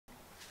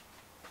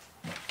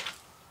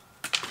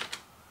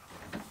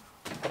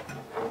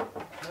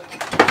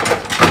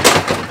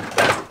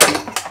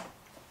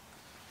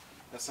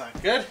That's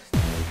not good.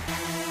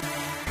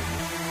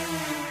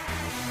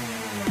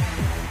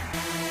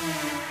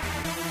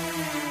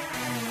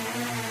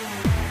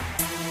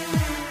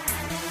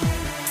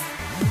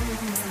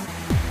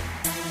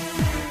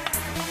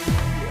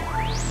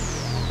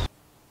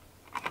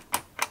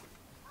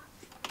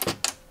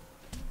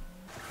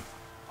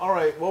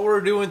 Alright, what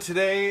we're doing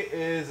today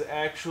is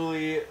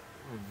actually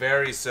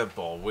very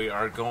simple. We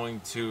are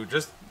going to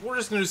we're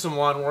just gonna do some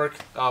lawn work,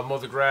 mow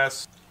the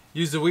grass,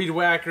 use the weed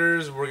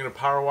whackers, we're gonna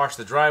power wash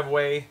the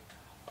driveway,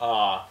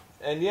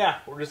 and yeah,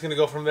 we're just gonna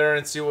go from there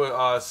and see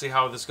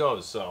how this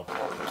goes. So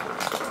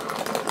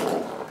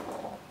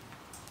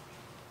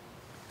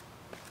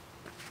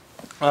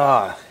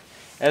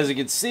as you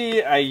can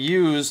see, I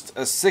used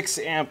a 6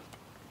 amp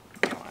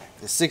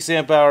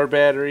hour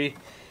battery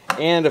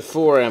and a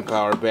 4 amp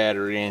hour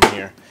battery in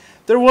here.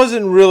 There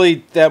wasn't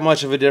really that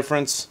much of a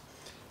difference.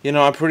 You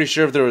know, I'm pretty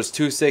sure if there was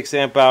 2 6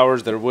 amp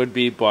hours there would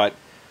be, but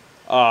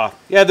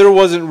yeah, there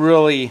wasn't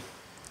really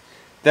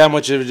that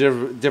much of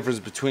a difference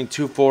between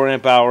 2 4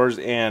 amp hours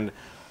and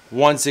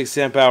 1 6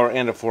 amp hour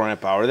and a 4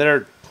 amp hour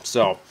there.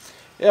 So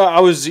yeah,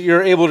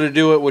 you're able to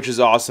do it, which is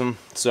awesome.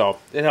 So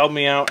it helped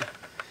me out.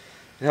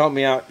 It helped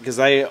me out because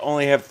I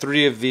only have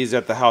 3 of these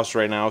at the house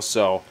right now,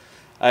 so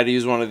I had to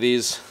use one of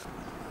these.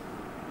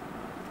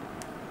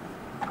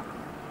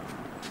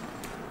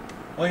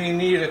 All you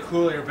need to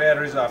cool your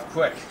batteries off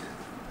quick.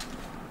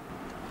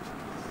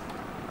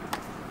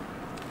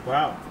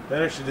 Wow,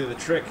 that actually did the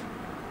trick.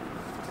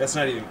 That's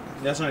not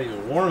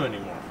even warm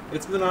anymore.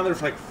 It's been on there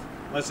for like,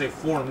 let's say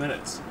 4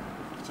 minutes.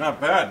 It's not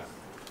bad.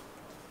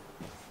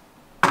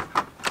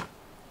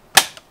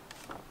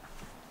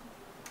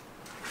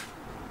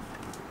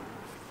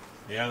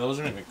 Yeah, those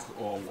aren't even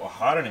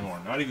hot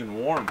anymore. Not even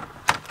warm.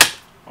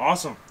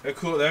 Awesome. That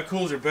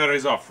cools your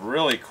batteries off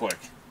really quick.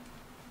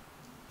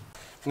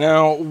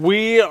 Now,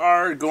 we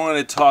are going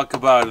to talk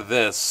about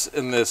this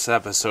in this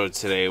episode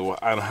today,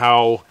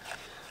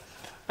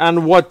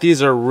 on what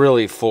these are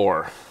really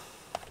for.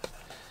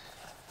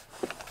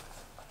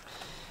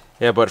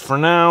 Yeah, but for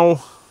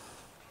now,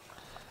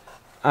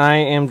 I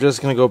am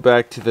just going to go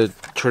back to the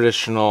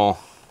traditional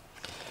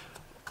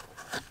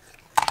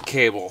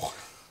cable.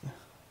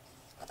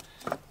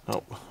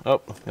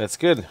 Oh, that's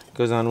good.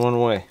 Goes on one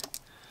way.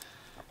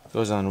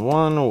 Goes on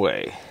one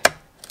way.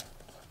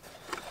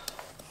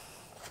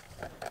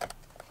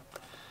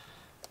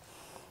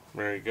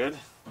 Very good.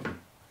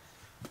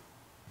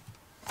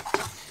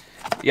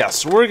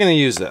 Yes, we're going to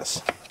use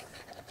this.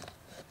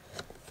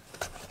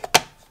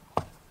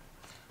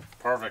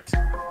 Perfect.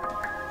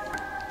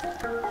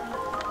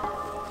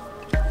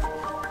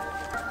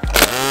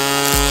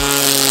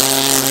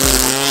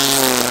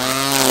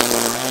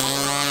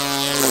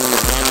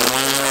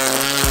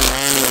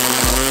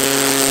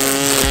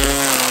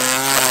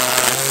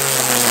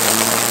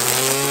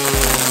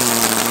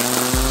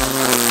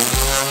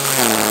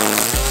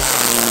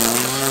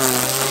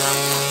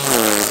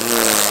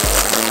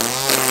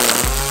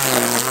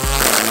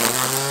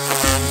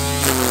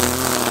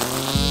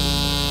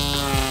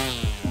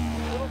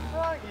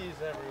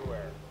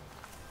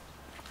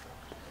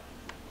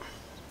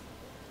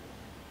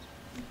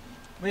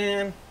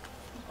 Man,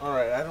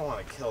 alright, I don't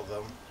want to kill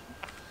them.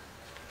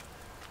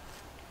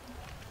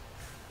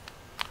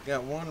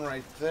 Got one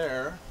right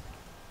there.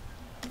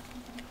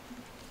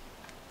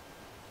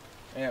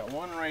 I got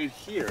one right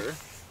here.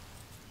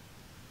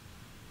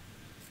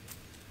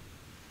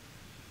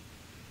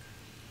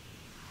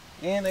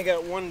 And I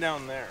got one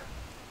down there.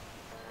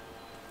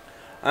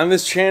 On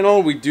this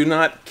channel, we do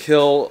not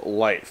kill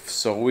life.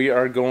 So we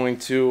are going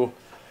to...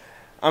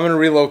 I'm going to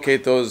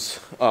relocate those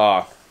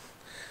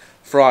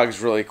frogs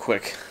really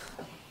quick.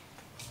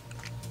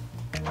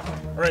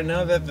 Alright,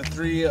 now that the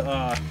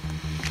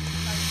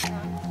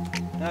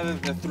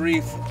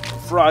three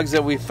frogs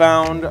that we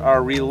found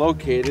are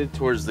relocated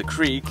towards the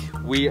creek,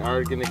 we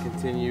are going to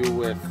continue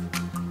with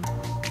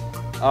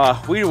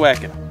weed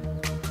whacking.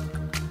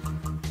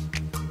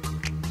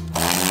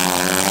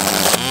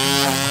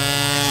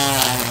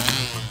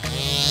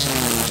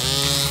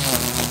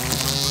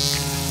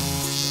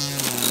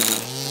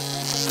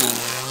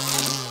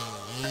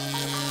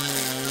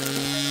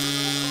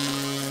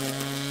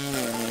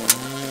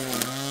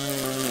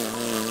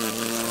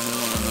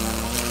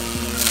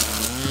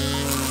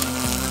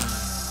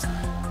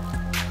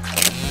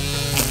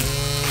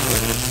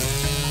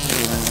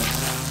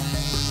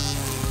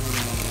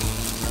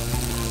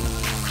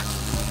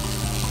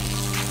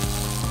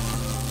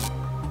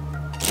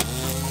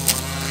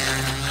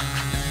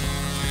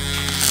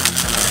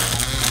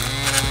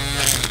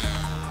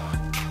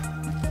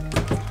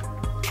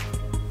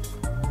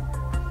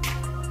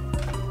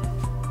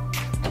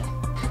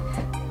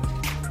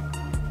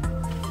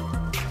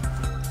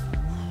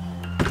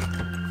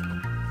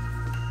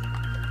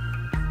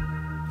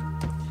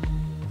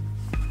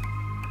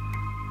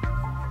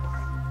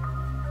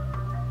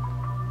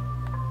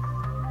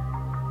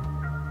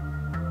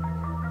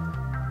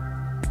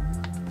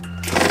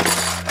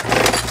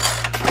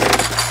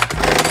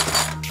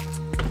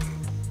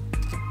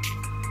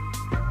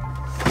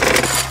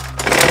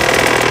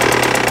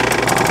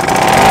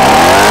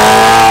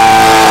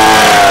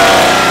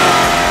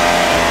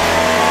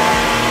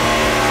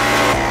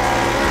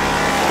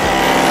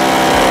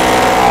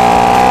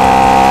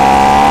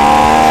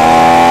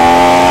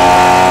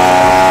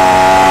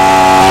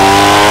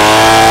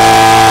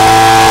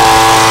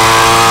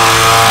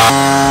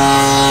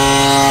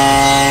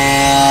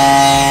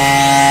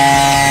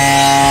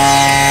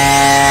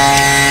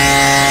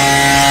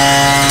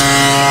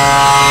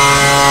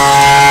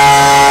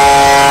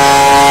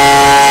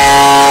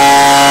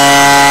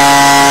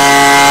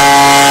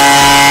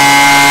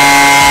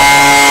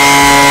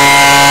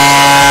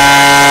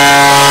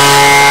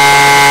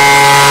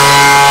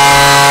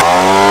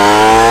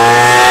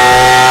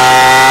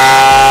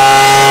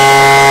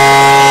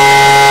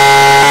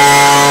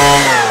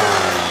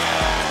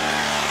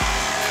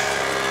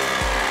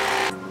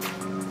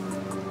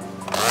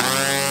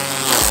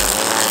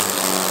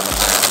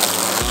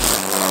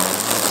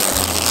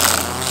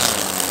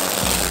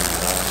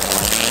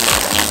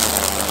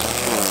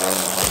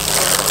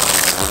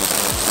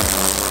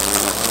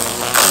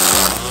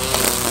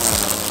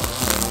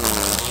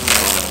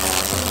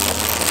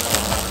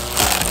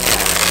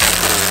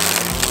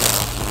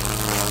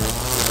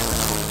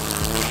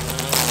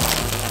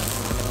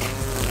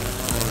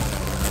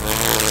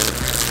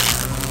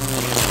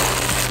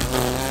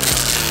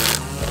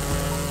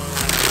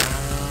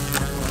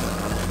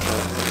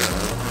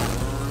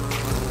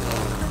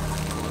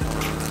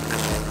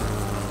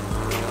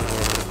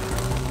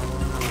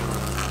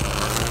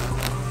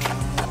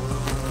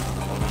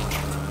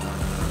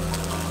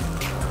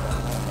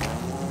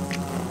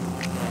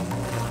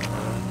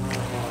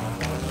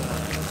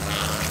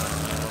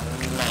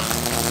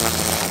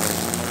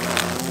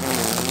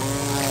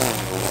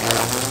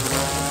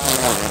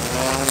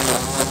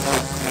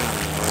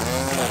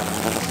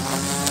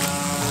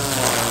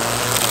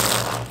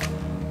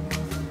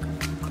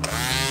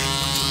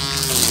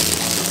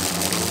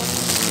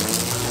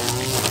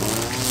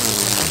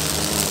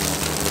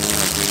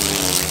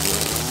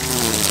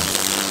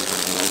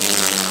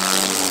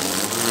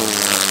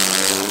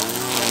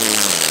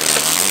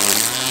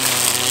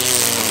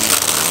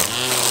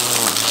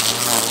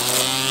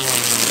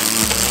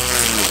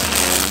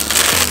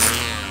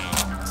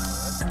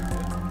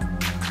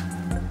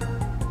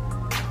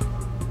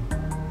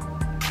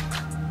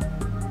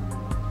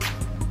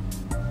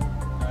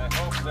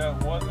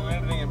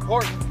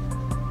 important.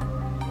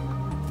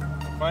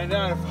 Find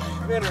out if I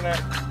have internet.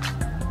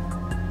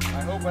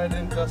 I hope I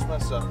didn't just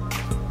mess up.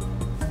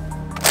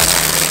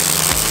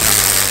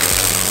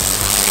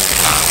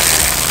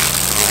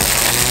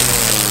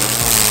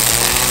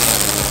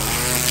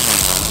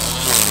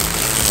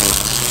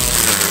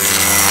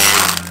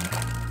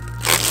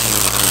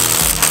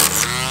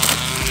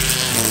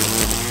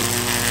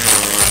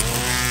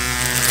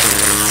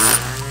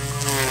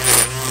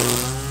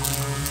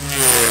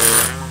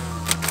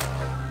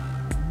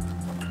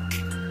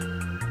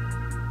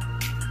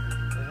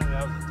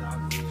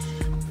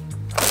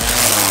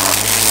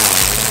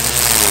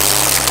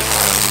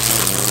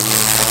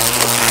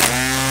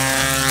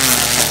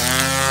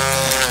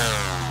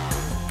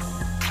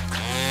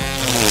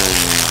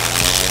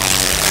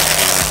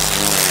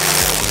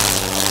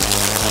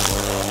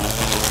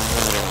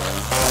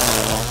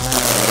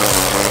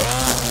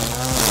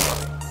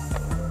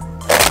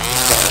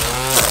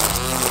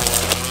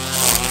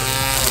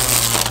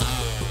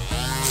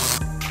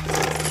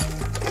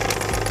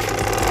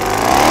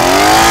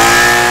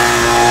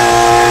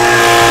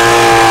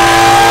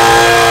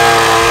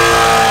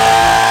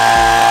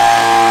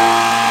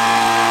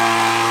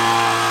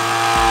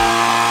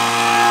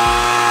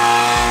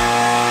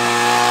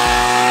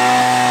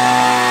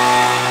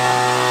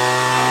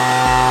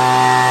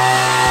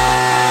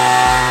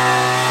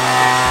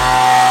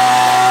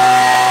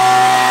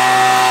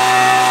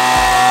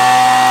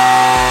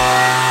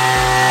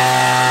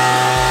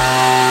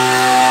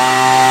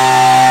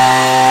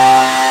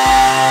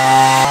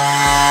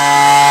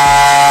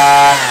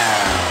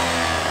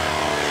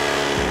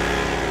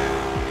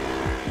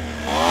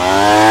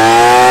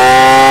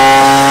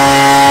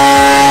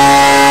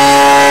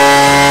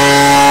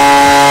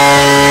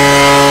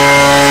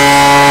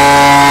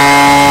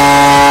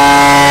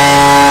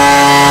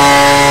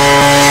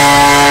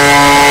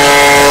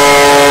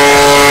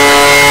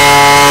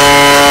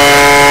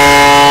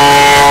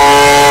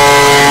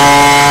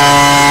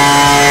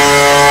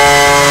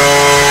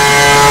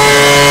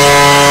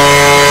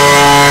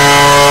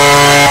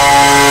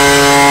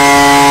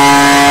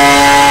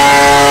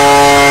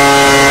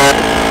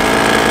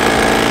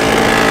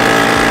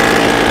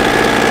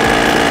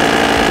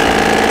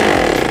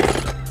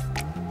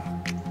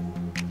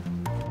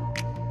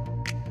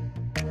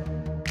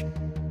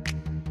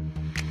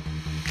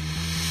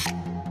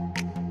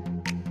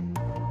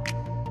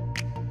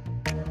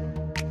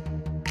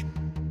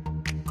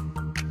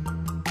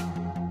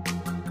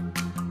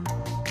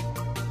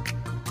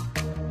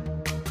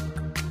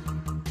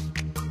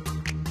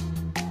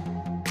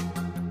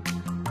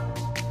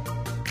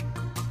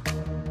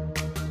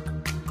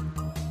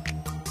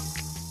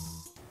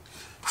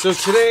 So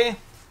today,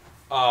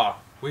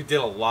 we did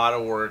a lot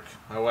of work.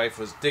 My wife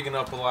was digging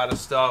up a lot of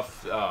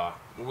stuff. I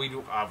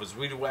was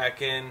weed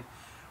whacking.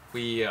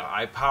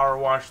 I power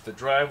washed the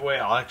driveway.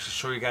 I'll actually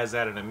show you guys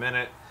that in a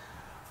minute.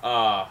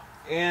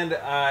 And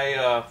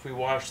we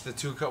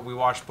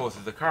washed both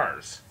of the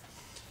cars.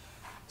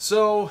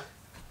 So,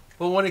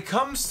 well, when it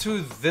comes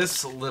to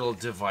this little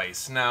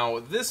device, now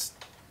this,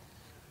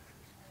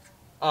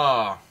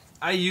 I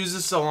used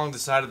this along the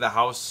side of the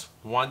house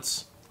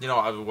once. You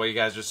know, what you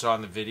guys just saw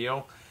in the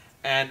video.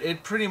 And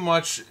it pretty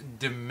much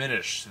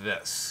diminished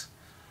this.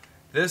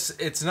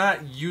 It's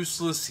not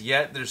useless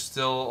yet. There's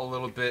still a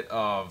little bit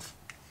of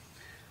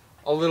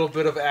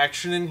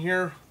action in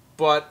here,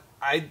 but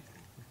I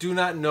do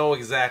not know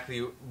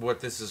exactly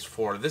what this is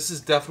for. This is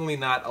definitely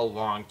not a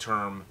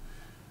long-term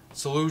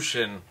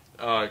solution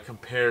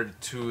compared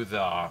to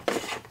the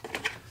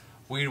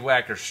Weed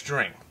Whacker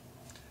string.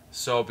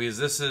 So because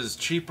this is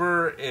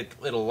cheaper,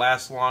 it'll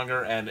last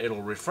longer and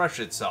it'll refresh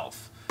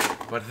itself.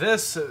 But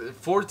this,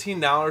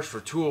 $14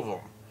 for two of them.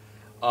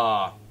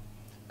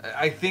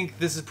 I think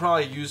this is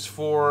probably used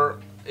for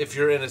if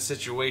you're in a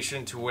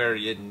situation to where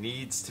it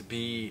needs to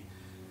be.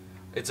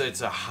 It's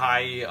a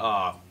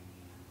high,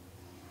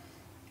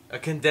 a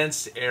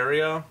condensed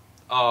area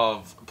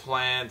of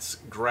plants,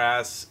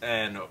 grass,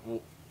 and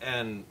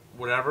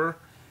whatever,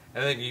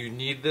 and then you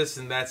need this,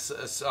 and that's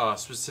a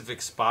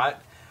specific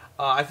spot.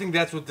 I think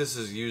that's what this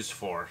is used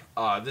for.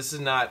 This is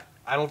not.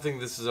 I don't think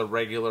this is a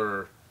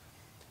regular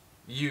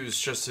use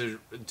just to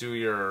do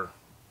your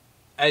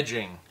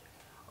edging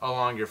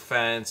along your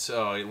fence,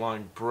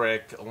 along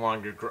brick,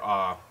 along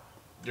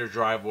your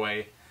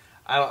driveway.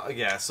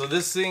 Yeah, so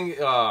this thing,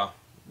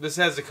 this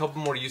has a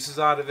couple more uses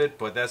out of it,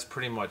 but that's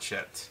pretty much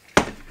it.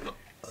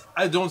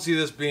 I don't see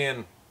this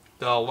being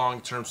the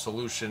long-term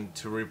solution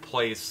to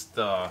replace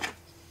the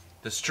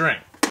string.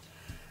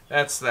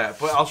 That's that.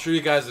 But I'll show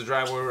you guys the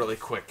driveway really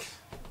quick.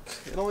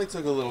 It only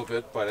took a little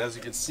bit, but as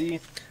you can see,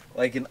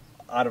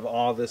 out of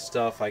all this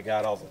stuff, I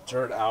got all the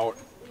dirt out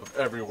of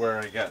everywhere.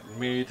 I got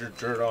major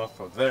dirt off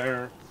of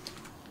there.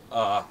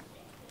 I'm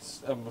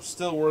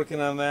still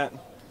working on that.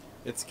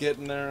 It's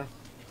getting there.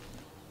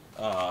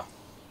 Power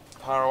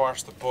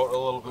wash the boat a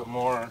little bit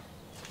more.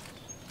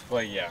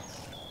 But yeah,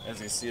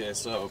 as you see, I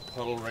still have a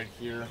puddle right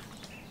here.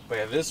 But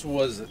yeah, this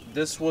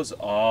was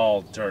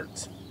all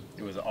dirt.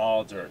 It was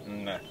all dirt,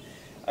 and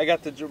I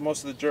got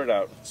most of the dirt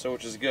out, so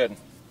which is good.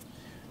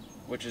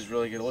 which is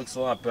really good. It looks a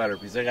lot better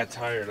because I got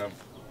tired of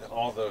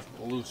all the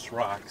loose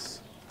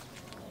rocks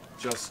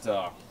just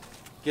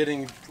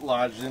getting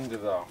lodged into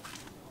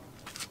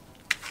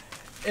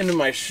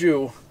my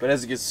shoe. But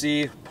as you can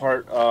see,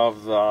 part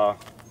of the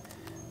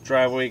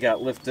driveway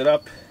got lifted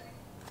up.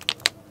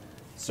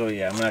 So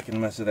yeah, I'm not gonna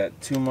mess with that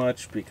too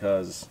much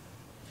because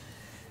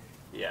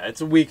yeah,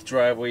 it's a weak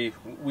driveway.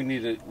 We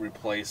need it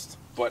replaced.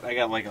 But I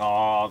got like,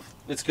 oh,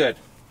 it's good.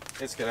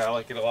 It's good. I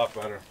like it a lot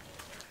better.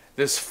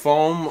 This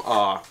foam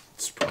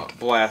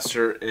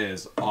blaster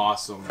is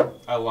awesome.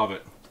 I love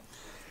it.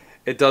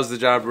 It does the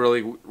job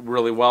really,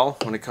 really well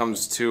when it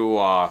comes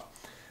to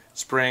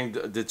spraying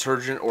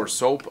detergent or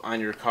soap on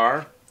your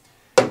car.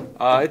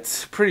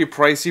 It's pretty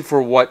pricey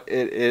for what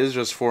it is,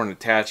 just for an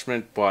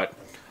attachment, but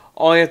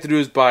all you have to do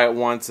is buy it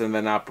once and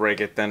then not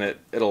break it, then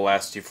it'll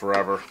last you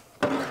forever.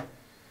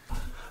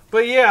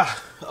 But yeah,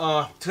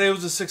 today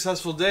was a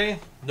successful day.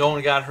 No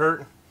one got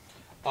hurt.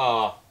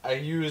 I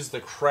used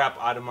the crap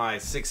out of my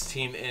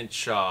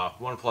 16-inch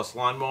OnePlus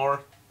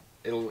lawnmower.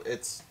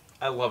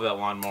 I love that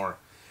lawnmower.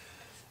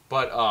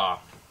 But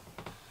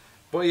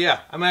yeah,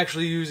 I'm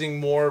actually using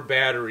more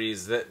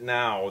batteries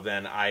now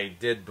than I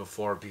did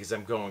before because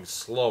I'm going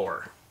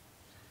slower.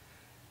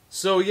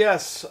 So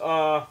yes,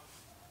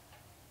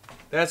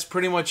 that's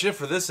pretty much it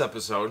for this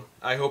episode.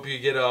 I hope you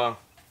get a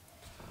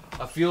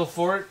feel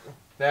for it.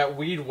 That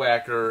weed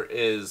whacker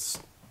does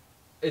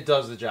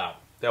the job.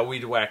 That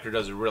weed whacker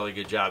does a really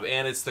good job,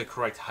 and it's the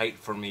correct height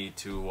for me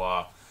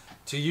to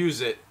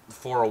use it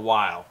for a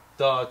while.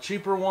 The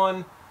cheaper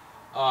one,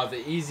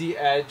 the Easy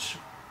Edge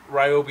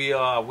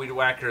Ryobi weed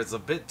whacker, is a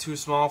bit too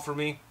small for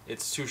me.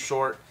 It's too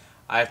short.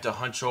 I have to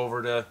hunch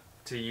over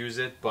to use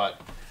it, but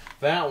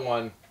that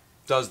one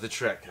does the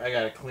trick. I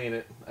gotta clean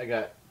it. I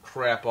got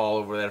crap all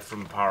over there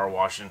from power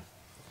washing.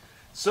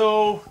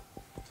 So,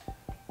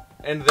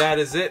 and that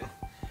is it.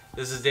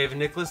 This is David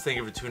Nicholas. Thank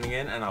you for tuning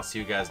in, and I'll see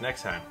you guys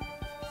next time.